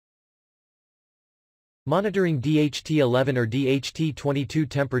Monitoring DHT11 or DHT22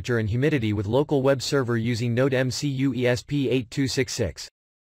 Temperature and Humidity with local web server using NodeMCU ESP8266.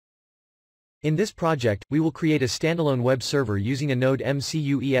 In this project, we will create a standalone web server using a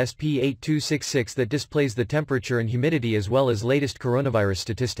NodeMCU ESP8266 that displays the temperature and humidity as well as latest coronavirus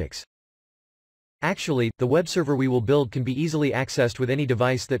statistics. Actually, the web server we will build can be easily accessed with any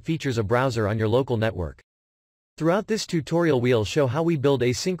device that features a browser on your local network. Throughout this tutorial we'll show how we build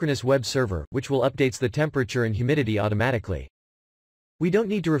asynchronous web server, which will updates the temperature and humidity automatically. We don't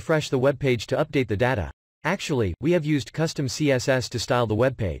need to refresh the web page to update the data. Actually, we have used custom CSS to style the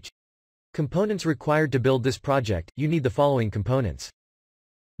web page. Components required to build this project, you need the following components.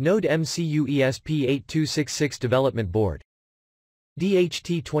 NodeMCU ESP8266 Development Board.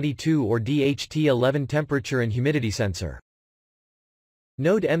 DHT22 or DHT11 Temperature and Humidity Sensor.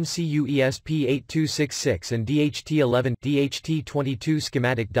 NodeMCU ESP8266 and DHT11 DHT22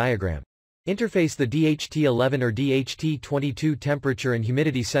 Schematic Diagram. Interface the DHT11 or DHT22 Temperature and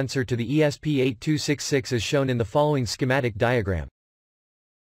Humidity Sensor to the ESP8266 as shown in the following schematic diagram.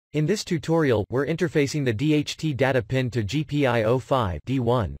 In this tutorial, we're interfacing the DHT data pin to GPIO5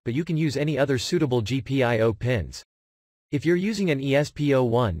 D1, but you can use any other suitable GPIO pins. If you're using an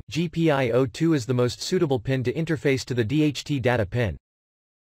ESP01, GPIO2 is the most suitable pin to interface to the DHT data pin.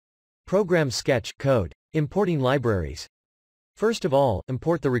 Program sketch code. Importing libraries. First of all,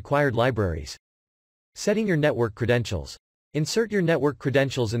 import the required libraries. Setting your network credentials. Insert your network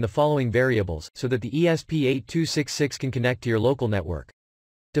credentials in the following variables, so that the ESP8266 can connect to your local network.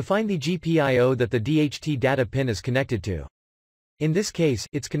 Define the GPIO that the DHT data pin is connected to. In this case,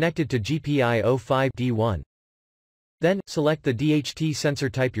 it's connected to GPIO5 D1. Then, select the DHT sensor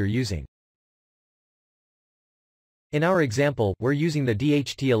type you're using. In our example, we're using the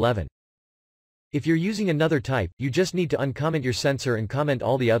DHT11. If you're using another type, you just need to uncomment your sensor and comment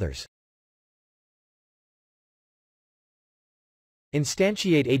all the others.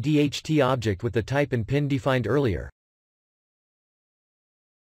 Instantiate a DHT object with the type and pin defined earlier.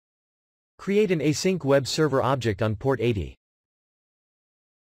 Create an async web server object on port 80.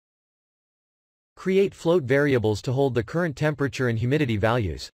 Create float variables to hold the current temperature and humidity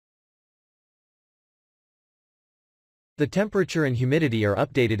values. The temperature and humidity are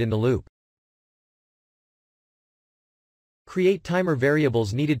updated in the loop. Create timer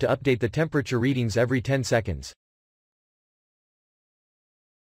variables needed to update the temperature readings every 10 seconds.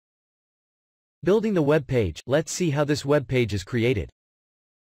 Building the web page. Let's see how this web page is created.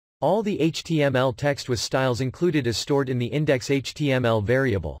 All the HTML text with styles included is stored in the index.html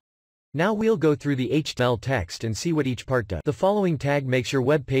variable. Now we'll go through the HTML text and see what each part does. The following tag makes your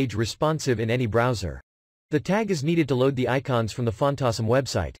web page responsive in any browser. The tag is needed to load the icons from the Fontawesome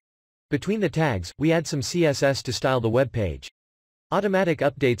website. Between the tags, we add some CSS to style the web page. Automatic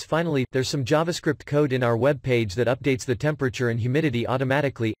updates. Finally, there's some JavaScript code in our web page that updates the temperature and humidity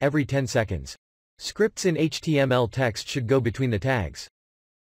automatically, every 10 seconds. Scripts in HTML text should go between the tags.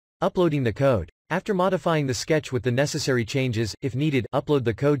 Uploading the code. After modifying the sketch with the necessary changes, if needed, upload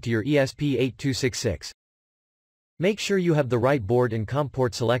the code to your ESP8266. Make sure you have the right board and COM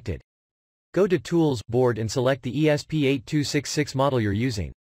port selected. Go to Tools, Board and select the ESP8266 model you're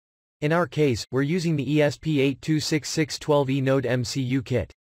using. In our case, we're using the ESP826612E NodeMCU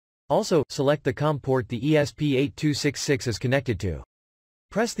kit. Also, select the COM port the ESP8266 is connected to.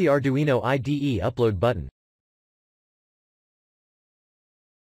 Press the Arduino IDE upload button.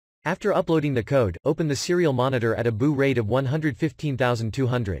 After uploading the code, open the serial monitor at a boot rate of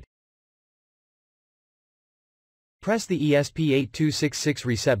 115,200. Press the ESP8266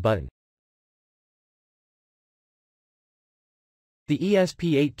 reset button. The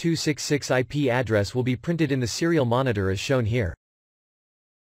ESP8266 IP address will be printed in the serial monitor as shown here.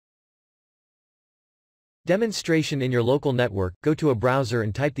 Demonstration in your local network. Go to a browser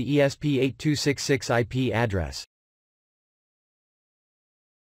and type the ESP8266 IP address.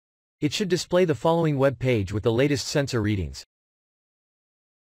 It should display the following web page with the latest sensor readings.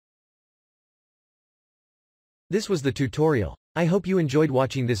 This was the tutorial. I hope you enjoyed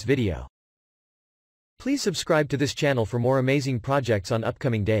watching this video. Please subscribe to this channel for more amazing projects on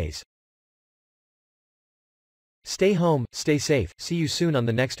upcoming days. Stay home, stay safe, see you soon on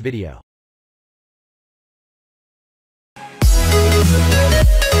the next video.